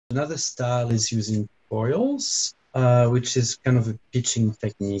Another style is using foils, which is kind of a pitching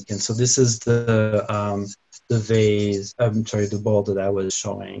technique. And so this is the vase, I'm sorry, the bowl that I was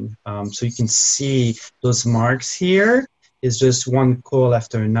showing. So you can see those marks here is just one coil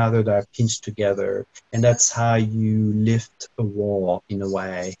after another that are pinched together. And that's how you lift a wall in a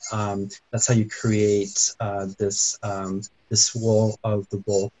way. That's how you create this wall of the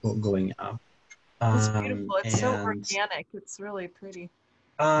bowl going up. It's beautiful. It's so And organic. It's really pretty.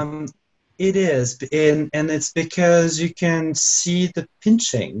 um, it is, and it's because you can see the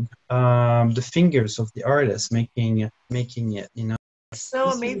pinching, the fingers of the artist making it. It's so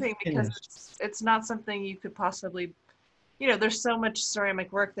This is amazing because finished. it's not something you could possibly, there's so much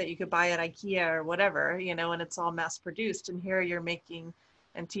ceramic work that you could buy at IKEA or whatever, and it's all mass produced. And here you're making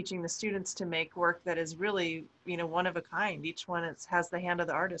and teaching the students to make work that is really, one of a kind. Each one has the hand of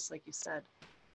the artist, like you said.